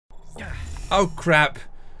Oh crap.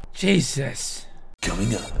 Jesus.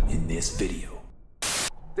 Coming up in this video.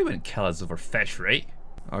 They wouldn't kill us over fish, right?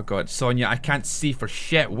 Oh god, Sonya, I can't see for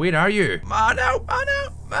shit. Where are you? Oh no, oh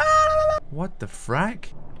no. Ah! What the frack?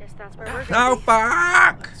 Guess that's where we're Oh going.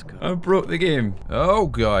 fuck! I broke the game. Oh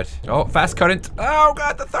god. Oh, fast current. Oh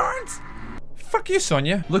god, the thorns. Fuck you,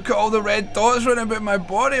 Sonya. Look at all the red dots running about my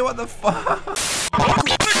body. What the fuck?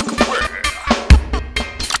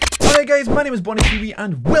 Hi guys, my name is Kiwi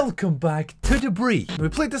and welcome back to Debris. We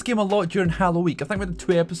played this game a lot during Halloween. I think we did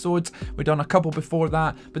 2 episodes, we've done a couple before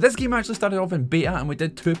that, but this game actually started off in beta and we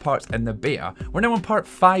did 2 parts in the beta. We're now on part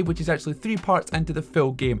 5, which is actually 3 parts into the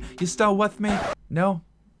full game. You still with me? No?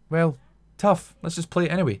 Well, tough. Let's just play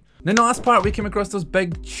it anyway. Now in the last part we came across those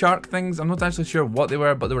big shark things. I'm not actually sure what they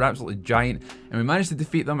were, but they were absolutely giant and we managed to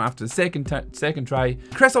defeat them after the second try.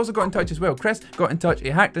 Chris also got in touch as well. Chris got in touch, he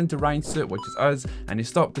hacked into Ryan's suit, which is us, and he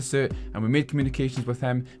stopped the suit and we made communications with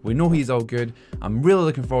him. We know he's all good. I'm really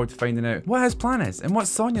looking forward to finding out what his plan is and what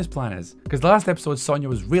Sonya's plan is, because the last episode Sonya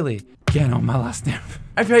was really getting on my last nerve.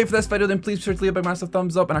 If you're hyped for this video, then please be sure to leave a big massive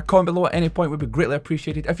thumbs up and a comment below at any point would be greatly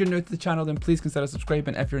appreciated. If you're new to the channel, then please consider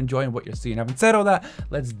subscribing if you're enjoying what you're seeing. Having said all that,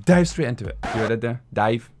 let's dive straight into it. See what I did there?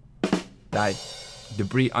 Dive.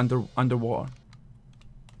 Debris underwater.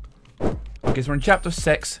 Okay, so we're in chapter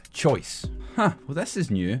 6, choice. Huh, well this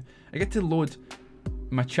is new. I get to load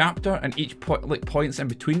my chapter and each points in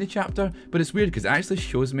between the chapter, but it's weird because it actually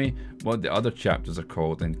shows me what the other chapters are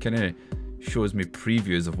called and kind of shows me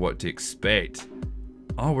previews of what to expect.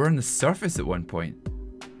 Oh, we're on the surface at one point.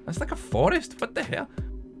 That's like a forest, what the hell?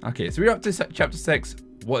 Okay, so we're up to chapter 6.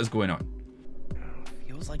 What is going on?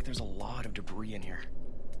 Feels like there's a lot of debris in here.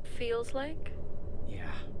 Feels like?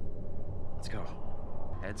 Yeah. Let's go.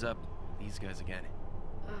 Heads up, these guys again.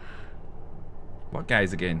 What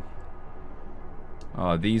guys again?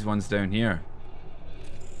 Oh, these ones down here.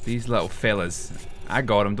 These little fellas. I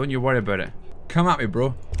got them, don't you worry about it. Come at me,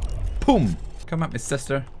 bro. Boom! Come at me,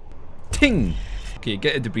 sister. Ting! Okay,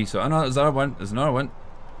 get a debris so. Oh no, there's another one. There's another one.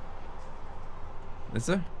 Is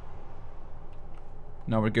there?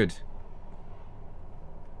 No, we're good.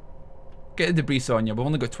 Get a debris, Sonya. We've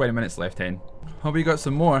only got 20 minutes left, hen. Hope we got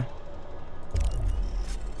some more.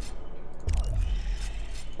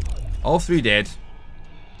 All 3 dead.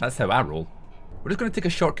 That's how I roll. We're just going to take a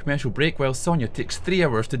short commercial break while Sonya takes 3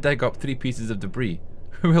 hours to dig up 3 pieces of debris.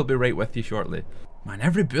 We'll be right with you shortly. Man,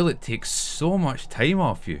 every bullet takes so much time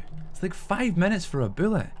off you. It's like 5 minutes for a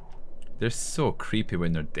bullet. They're so creepy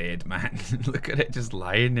when they're dead, man. Look at it just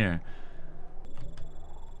lying there.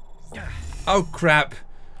 Oh crap.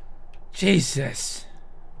 Jesus.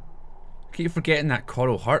 I keep forgetting that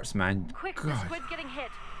coral hurts, man. Quick, God. the squid's getting hit.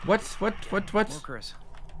 What? Workers.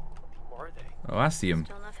 Who are they? Oh, I see him.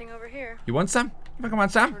 Still nothing over here. You want some? You fucking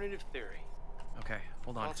want some? Alternative theory. Okay,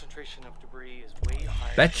 hold on. Concentration of debris is way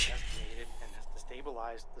higher Bitch. than estimated and has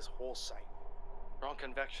destabilized this whole site. Strong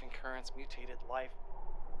convection currents, mutated life.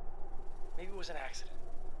 Maybe it was an accident.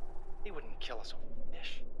 They wouldn't kill us over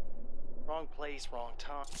fish. Wrong place, wrong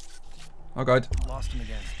time. Oh god. Lost him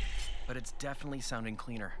again. But it's definitely sounding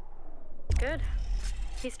cleaner. Good.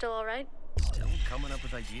 He's still alright? Still coming up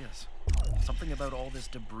with ideas. Something about all this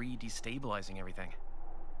debris destabilizing everything.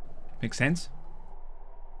 Makes sense.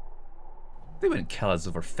 They wouldn't kill us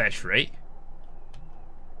over fish, right?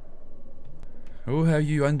 Oh, how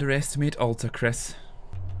you underestimate Alta, Chris.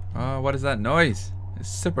 Oh, what is that noise? It's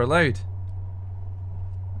super loud.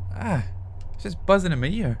 Ah, it's just buzzing in my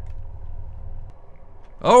ear.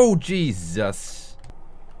 Oh, Jesus.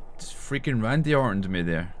 Just freaking Randy Orton'd me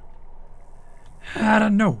there. Out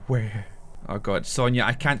of nowhere. Oh god, Sonya,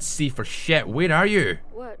 I can't see for shit. Where are you?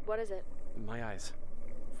 What is it? My eyes.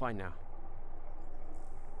 Fine now.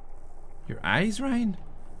 Your eyes, Ryan?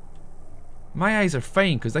 My eyes are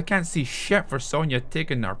fine because I can't see shit for Sonya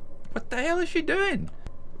taking her. What the hell is she doing?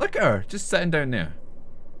 Look at her, just sitting down there.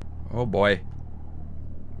 Oh boy.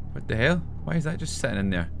 What the hell? Why is that just sitting in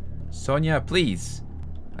there? Sonya, please.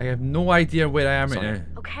 I have no idea where I am right now.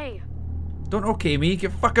 Okay. Don't okay me,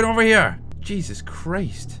 get fucking over here. Jesus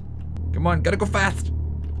Christ. Come on, gotta go fast.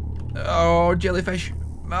 Oh, jellyfish.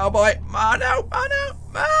 Oh boy. Oh no, oh no.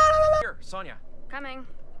 Oh. Here, Sonya. Coming.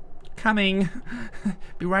 Coming.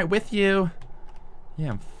 Be right with you.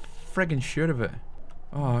 Yeah, I'm friggin' sure of it.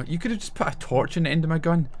 Oh, you could have just put a torch in the end of my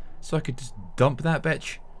gun so I could just dump that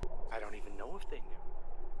bitch. I don't even know if they knew.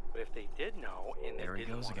 But if they did know and they There he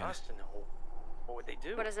didn't goes want again. us to know, what would they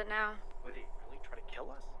do? What is it now? Would they really try to kill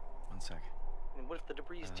us? 1 sec. And what if the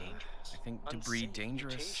debris is dangerous? I think debris Unsafe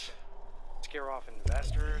dangerous. mutation. Scare off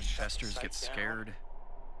investors. shut the Investors site get down. scared.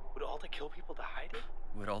 Would Alta kill people to hide it?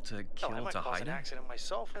 Would Alta Hell, I kill might to cause hide an it? accident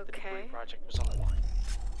myself if the debris Okay. project was on the line.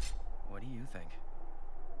 What do you think?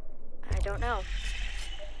 I don't know.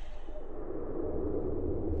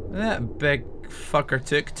 That big fucker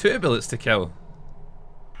took 2 bullets to kill.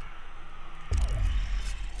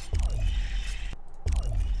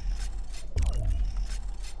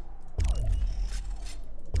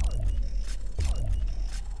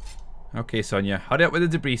 Okay, Sonya, hurry up with the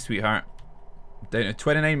debris, sweetheart. Down to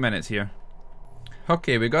 29 minutes here.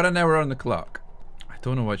 Okay, we got an hour on the clock. I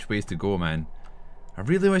don't know which ways to go, man. I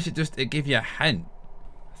really wish it gave you a hint.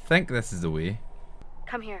 I think this is the way.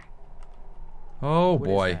 Come here. Oh What is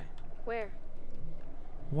boy. that? Where?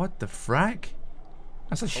 What the frack?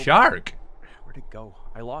 That's a shark. Where'd it go?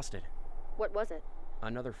 I lost it. What was it?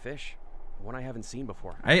 Another fish. One I haven't seen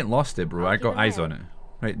before. I ain't lost it, bro. I'll I keep got an eyes eye on out. it.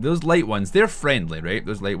 Right, those light ones, they're friendly, right?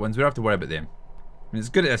 Those light ones, we don't have to worry about them. I mean, it's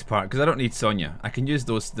good at this part because I don't need Sonya. I can use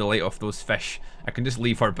the light off those fish. I can just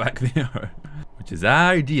leave her back there, which is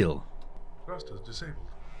ideal. Thrusters disabled.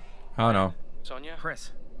 Oh no. Sonya,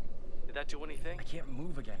 Chris, did that do anything? I can't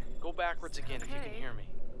move again. Go backwards again if you can Okay. hear me.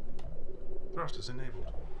 Thrusters enabled.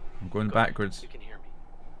 I'm going Good. backwards. You can hear me.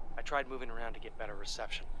 I tried moving around to get better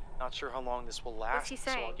reception. Not sure how long this will last, he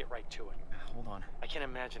so I'll saying? get right to it. Hold on. I can't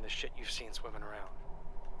imagine the shit you've seen swimming around.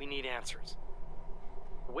 We need answers.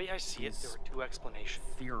 The way I see it, there He's are 2 explanations.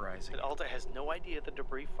 Theorizing. That Alta has no idea the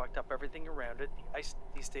debris fucked up everything around it, the ice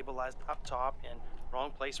destabilized up top, and wrong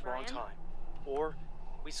place, wrong Ryan? time. Or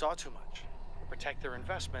we saw too much. To protect their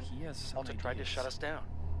investment, He has some Alta tried to ideas. shut us down.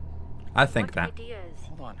 I think What that. ideas?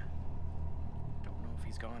 Hold on. Don't know if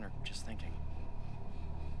he's gone or just thinking.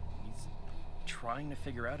 He's trying to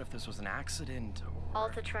figure out if this was an accident or...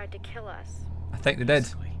 Alta tried to kill us. I think they did.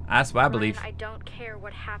 Basically. That's what I believe. Ryan, I don't care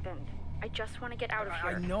what happened. I just want to get out of I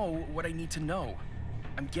here. know what I need to know.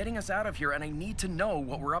 I'm getting us out of here, and I need to know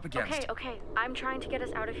what we're up against. Okay. I'm trying to get us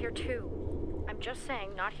out of here too. I'm just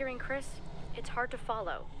saying, not hearing Chris, it's hard to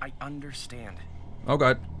follow. I understand. Oh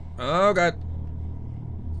god. Oh god.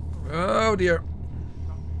 Oh dear.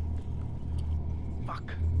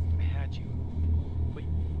 Fuck. I had you. Wait,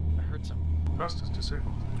 I heard something. Thrusters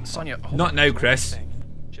disabled. Sonya, hold Not on. now, Chris.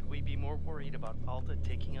 Should we be more worried about Alta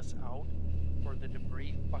taking us out, or the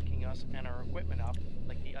debris fucking us and our equipment up,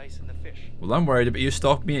 like the ice and the fish? Well, I'm worried about you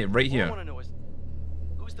stopping me right All I here. want to know is,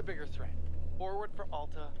 who's the bigger threat? Forward for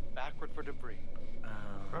Alta, backward for debris.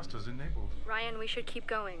 Thrusters enabled. Ryan, we should keep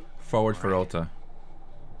going. Forward for Alta.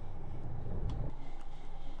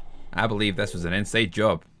 I believe this was an inside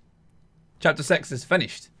job. Chapter 6 is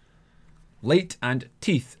finished. Light and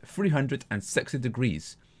Teeth 360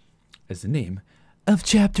 Degrees is the name of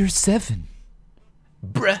Chapter 7.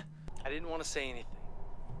 Bruh. I didn't want to say anything,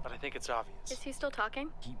 but I think it's obvious. Is he still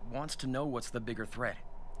talking? He wants to know what's the bigger threat.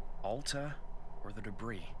 Alta or the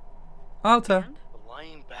debris? Alta. And? The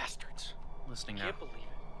lying bastards. Listening I now. can't believe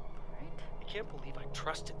it. Right? I can't believe I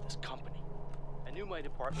trusted this company. I knew my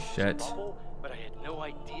department was Shit. a bubble, but I had no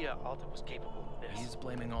idea Alta was capable of this. He's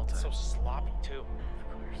blaming Alta. So sloppy, too.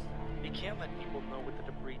 Of course. You can't let people know what the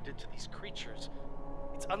debris did to these creatures.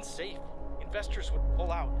 It's unsafe. Investors would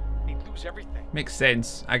pull out. They'd lose everything. Makes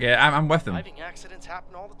sense. I get it. I'm with them. Diving accidents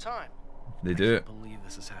happen all the time. They do I it. can't believe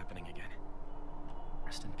this is happening again.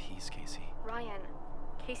 Rest in peace, Casey. Ryan,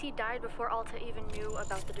 Casey died before Alta even knew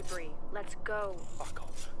about the debris. Let's go. Fuck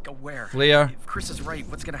off. Go where? Flare. If Chris is right,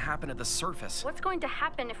 what's gonna happen at the surface? What's going to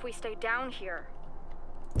happen if we stay down here?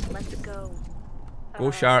 Let's go.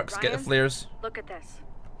 Go sharks. Get the Ryan, flares. Look at this.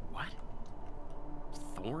 What?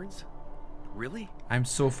 Thorns? Really? I'm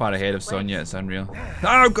so far ahead of Sonya, it's unreal.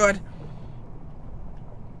 Oh god!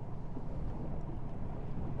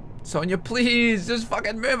 Sonya, please, just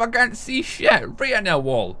fucking move, I can't see shit. Right in that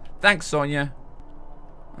wall. Thanks, Sonya.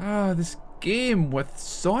 Oh, this game with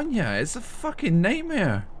Sonya is a fucking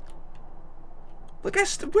nightmare. Look,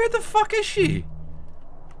 where the fuck is she?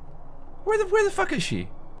 Where the fuck is she?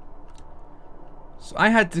 So I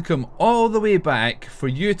had to come all the way back for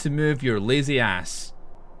you to move your lazy ass.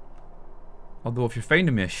 Although if you're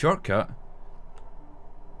finding me a shortcut,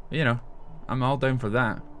 you know, I'm all down for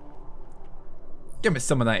that. Give me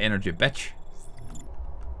some of that energy, bitch.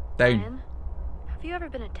 Down. Ryan, have you ever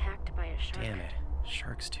been attacked by a shark? Damn it.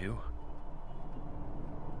 Sharks too.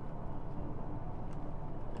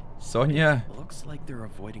 Sonya. Looks like they're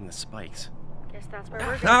avoiding the spikes. Guess that's where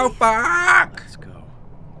we're Oh going. fuck! Let's go.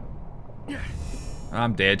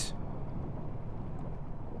 I'm dead.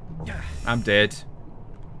 I'm dead.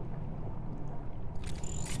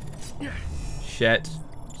 Shit.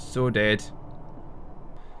 So dead.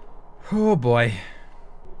 Oh boy.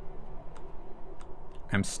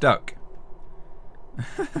 I'm stuck.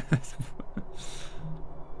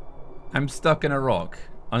 I'm stuck in a rock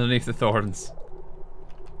underneath the thorns.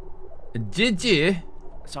 GG.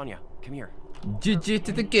 Sonya, come here. GG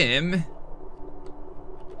to the game.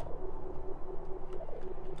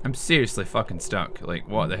 I'm seriously fucking stuck. Like,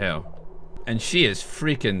 what the hell? And she is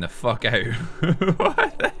freaking the fuck out.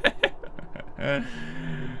 What the hell?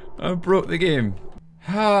 I broke the game.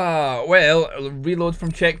 Well, reload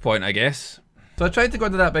from checkpoint, I guess. So I tried to go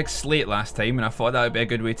to that big slate last time, and I thought that would be a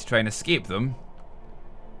good way to try and escape them.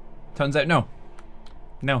 Turns out, no.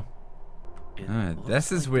 No.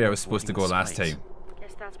 This is where I was supposed to go last time.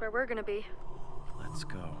 Guess that's where we're gonna be. Let's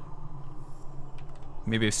go.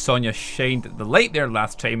 Maybe if Sonya shined the light there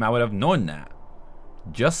last time, I would have known that.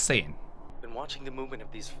 Just saying. Been watching the movement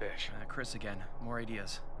of these fish. Chris again. More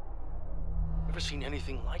ideas. Never seen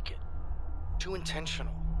anything like it. Too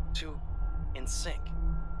intentional. Too in sync.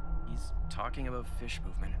 He's talking about fish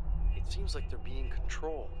movement. It seems like they're being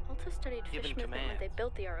controlled. Alta studied fish Given movement when they commands.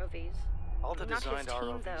 built the ROVs. Alta Not his designed team,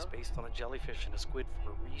 ROVs though. based on a jellyfish and a squid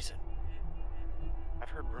for a reason. I've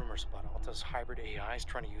heard rumors about Alta's hybrid AIs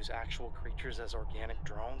trying to use actual creatures as organic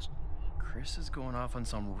drones. Chris is going off on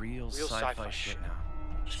some real sci-fi sci-fi shit shit. now.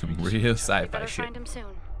 Some real We sci-fi better shit. find him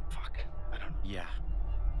soon. Fuck. I don't know. Yeah.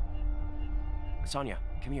 Sonya,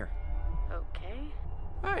 come here. Okay.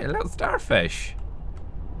 Hey, a little starfish.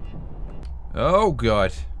 Oh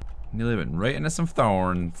god. Nearly went right into some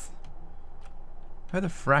thorns. How the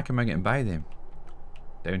frack am I getting by them?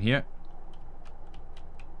 Down here.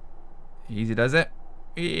 Easy does it.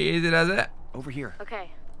 Easy does it. Over here.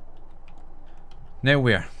 Okay. Now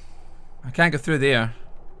where? I can't go through there.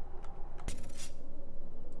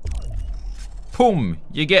 Boom!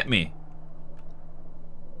 You get me.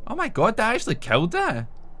 Oh my god, that actually killed that.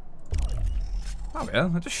 Oh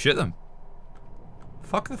well, I'll just shoot them.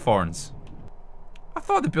 Fuck the thorns. I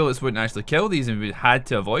thought the bullets wouldn't actually kill these and we had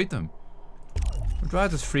to avoid them. I'd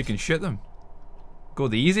rather just freaking shoot them. Go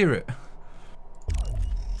the easy route.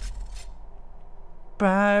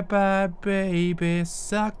 Bye bye baby,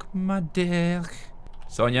 suck my dick.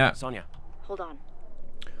 Sonya. Sonya. Hold on.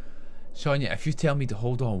 Sonya, if you tell me to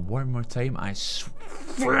hold on one more time, I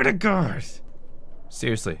swear to God.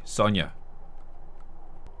 Seriously, Sonya.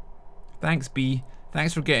 Thanks, B.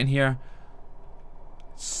 Thanks for getting here.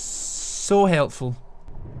 So helpful.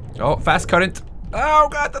 Oh, fast current. Oh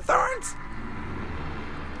God, the thorns.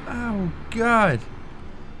 Oh God.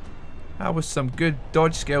 That was some good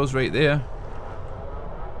dodge skills right there.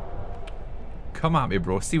 Come at me,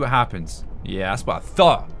 bro. See what happens. Yeah, that's what I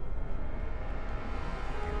thought.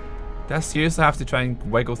 Did I seriously have to try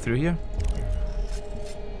and wiggle through here?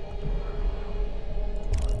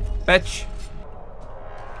 Bitch.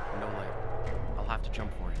 No light. I'll have to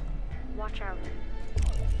jump for it. Watch out.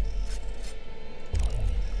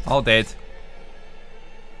 All dead.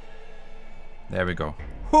 There we go.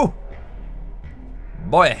 Whew.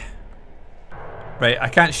 Boy. Right, I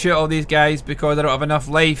can't shoot all these guys because I don't have enough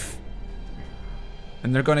life.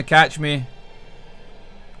 And they're gonna catch me.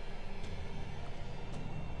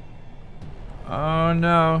 Oh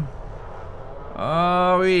no.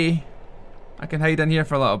 Oh wee. I can hide in here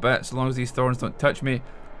for a little bit so long as these thorns don't touch me.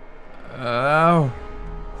 Oh.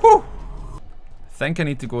 Whew. I think I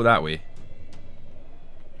need to go that way.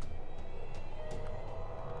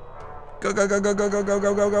 Go go go go go go go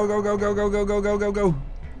go go go go go go go go go go go go.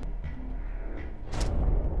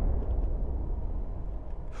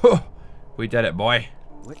 We did it, boy.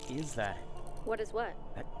 What is that? What is what?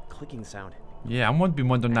 That clicking sound. Yeah, I'm been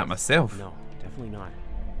wondering that myself. No, definitely not.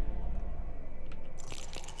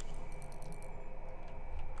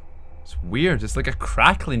 It's weird. It's like a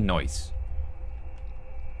crackling noise.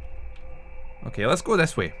 Okay, let's go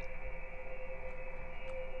this way.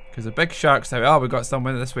 Because the big shark's out. Oh, we got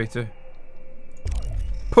someone this way too.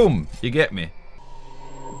 Boom! You get me.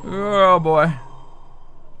 Oh boy.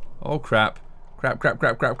 Oh crap. Crap, crap,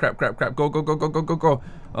 crap, crap, crap, crap, crap. Go, go, go, go, go, go, go.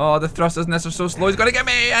 Oh, the thrusters in this are so slow. He's gonna get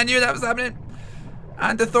me. I knew that was happening.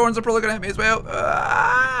 And the thorns are probably gonna hit me as well.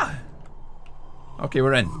 Ah! Okay,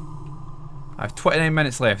 we're in. I have 29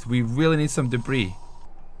 minutes left. We really need some debris.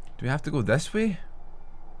 Do we have to go this way?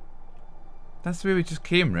 That's the way we just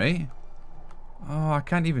came, right? Oh, I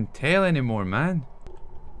can't even tell anymore, man.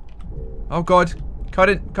 Oh god.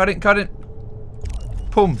 Current, current, current.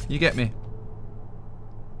 Boom, you get me.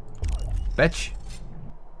 Bitch.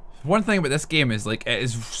 One thing about this game is like it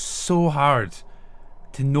is so hard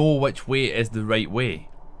to know which way is the right way.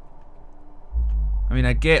 I mean,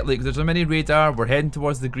 I get like there's a mini radar, we're heading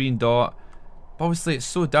towards the green dot. But obviously it's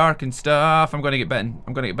so dark and stuff. I'm gonna get bitten.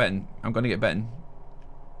 I'm gonna get bitten. I'm gonna get bitten.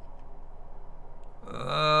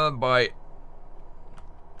 Boy.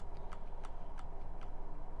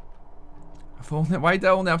 Why do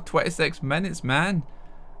I only have 26 minutes, man?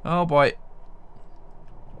 Oh boy.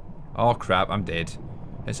 Oh crap, I'm dead.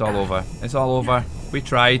 It's all over. It's all over. We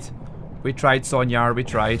tried. We tried, Sonya. We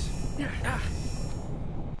tried.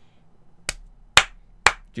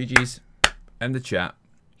 GG's. In the chat.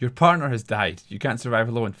 Your partner has died. You can't survive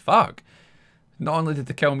alone. Fuck. Not only did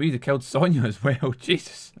they kill me, they killed Sonya as well.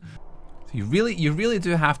 Jesus. So you really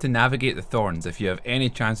do have to navigate the thorns if you have any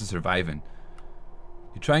chance of surviving.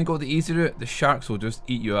 You try and go the easy route, the sharks will just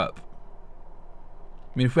eat you up.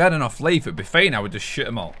 I mean, if we had enough life, it'd be fine. I would just shoot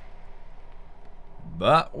them all.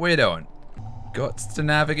 But we don't. Got to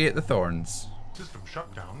navigate the thorns. System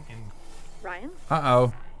shut down in... Ryan?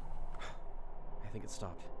 Uh-oh. I think it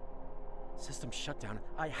stopped. System shut down.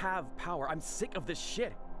 I have power. I'm sick of this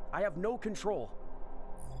shit. I have no control.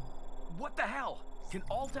 What the hell? Can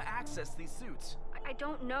Alta access these suits? I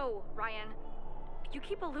don't know, Ryan. You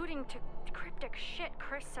keep alluding to cryptic shit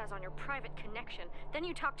Chris says on your private connection. Then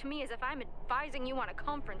you talk to me as if I'm advising you on a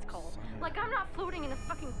conference call. Like I'm not floating in the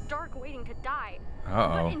fucking dark waiting to die.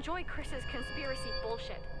 Uh-oh. But enjoy Chris's conspiracy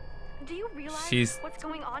bullshit. Do you realize She's what's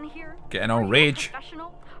going on here? getting all rage. Are you a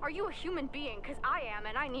professional? Are you a human being? Because I am,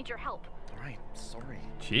 and I need your help. Alright, sorry.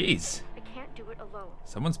 Jeez. I can't do it alone.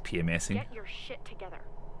 Someone's PMSing. Get your shit together.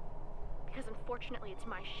 Because unfortunately, it's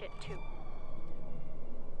my shit too.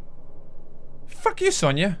 Fuck you,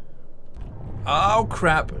 Sonya. Oh,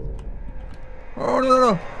 crap. Oh,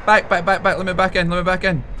 no. Back. Let me back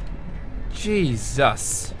in.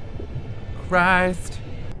 Jesus Christ.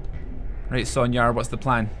 Right, Sonya, what's the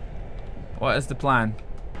plan? What is the plan?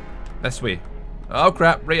 This way. Oh,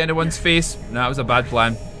 crap. Right into one's face. No, that was a bad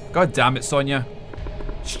plan. God damn it, Sonya.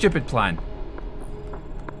 Stupid plan.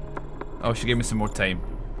 Oh, she gave me some more time.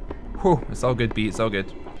 Whew, it's all good, B. It's all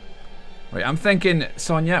good. Right, I'm thinking,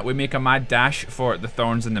 Sonya, we make a mad dash for the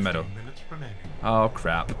thorns in the middle. Minutes remaining. Oh,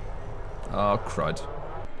 crap. Oh, crud.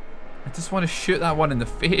 I just want to shoot that one in the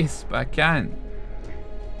face, but I can't.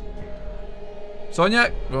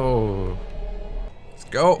 Sonya! Oh. Let's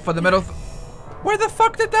go for the middle. Where the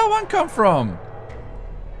fuck did that one come from?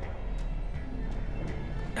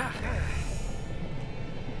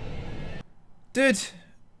 Dude,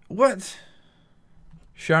 what?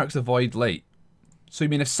 Sharks avoid light. So you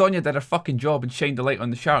mean if Sonya did her fucking job and shined the light on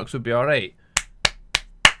the sharks, would be alright?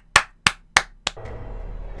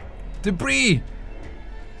 Debris!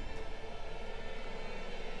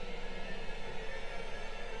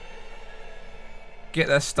 Get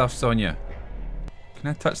this stuff, Sonya. Can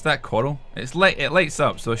I touch that coral? It lights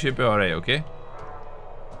up, so it should be alright, okay?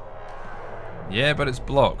 Yeah, but it's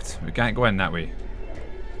blocked. We can't go in that way.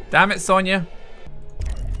 Damn it, Sonya!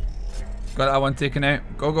 Got that one taken out.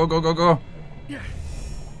 Go.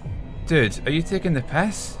 Dude, are you taking the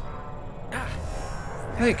piss?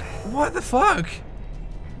 Like, what the fuck?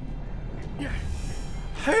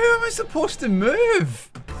 How am I supposed to move?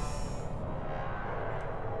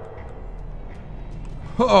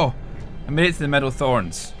 Oh, I made it to the middle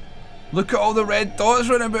thorns. Look at all the red dots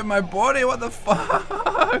running about my body, what the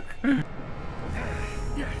fuck?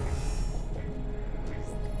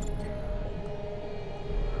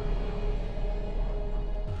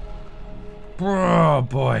 Oh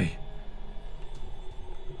boy.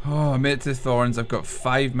 Oh, I made it to the thorns. I've got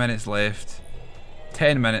 5 minutes left.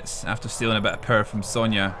 10 minutes after stealing a bit of power from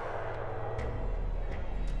Sonya.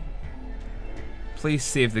 Please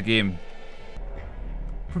save the game.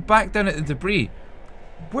 We're back down at the debris.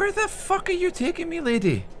 Where the fuck are you taking me,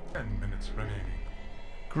 lady? 10 minutes remaining.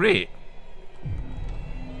 Great.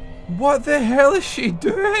 What the hell is she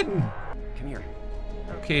doing? Come here.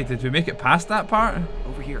 Okay, did we make it past that part?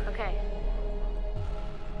 Over here. Okay.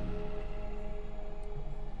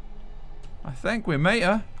 I think we might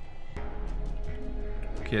have.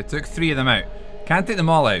 Okay, I took 3 of them out. Can't take them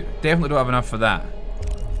all out. Definitely don't have enough for that.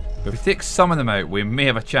 But if we take some of them out, we may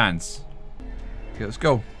have a chance. Okay, let's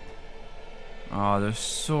go. Oh, there's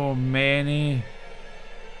so many.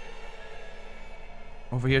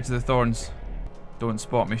 Over here to the thorns. Don't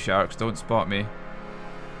spot me, sharks. Don't spot me.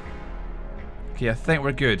 Okay, I think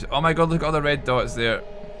we're good. Oh my god, look at all the red dots there.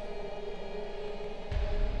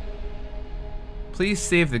 Please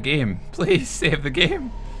save the game. Please save the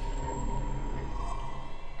game.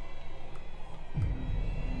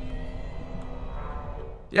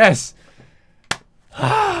 Yes!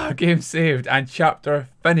 Game saved and chapter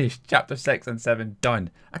finished. Chapter 6 and 7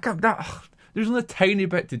 done. I can't. There's only a tiny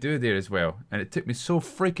bit to do there as well, and it took me so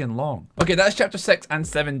freaking long. Okay, that's chapter 6 and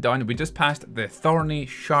 7 done. We just passed the Thorny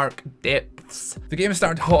Shark Depths. The game is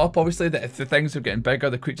starting to hot up, obviously. The things are getting bigger,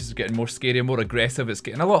 the creatures are getting more scary and more aggressive. It's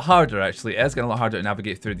getting a lot harder, actually. It is getting a lot harder to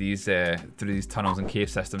navigate through these tunnels and cave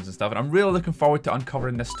systems and stuff, and I'm really looking forward to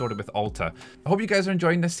uncovering this story with Alta. I hope you guys are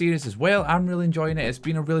enjoying this series as well. I'm really enjoying it. It's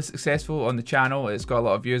been a really successful on the channel. It's got a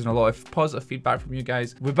lot of views and a lot of positive feedback from you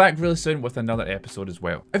guys. We'll be back really soon with another episode as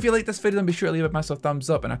well. If you like this video, then be sure to leave a massive thumbs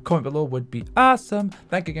up, and a comment below would be awesome.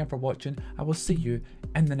 Thank you again for watching. I will see you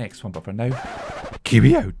in the next one, but for now,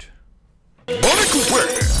 Kiwi out. Monica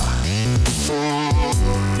Ware.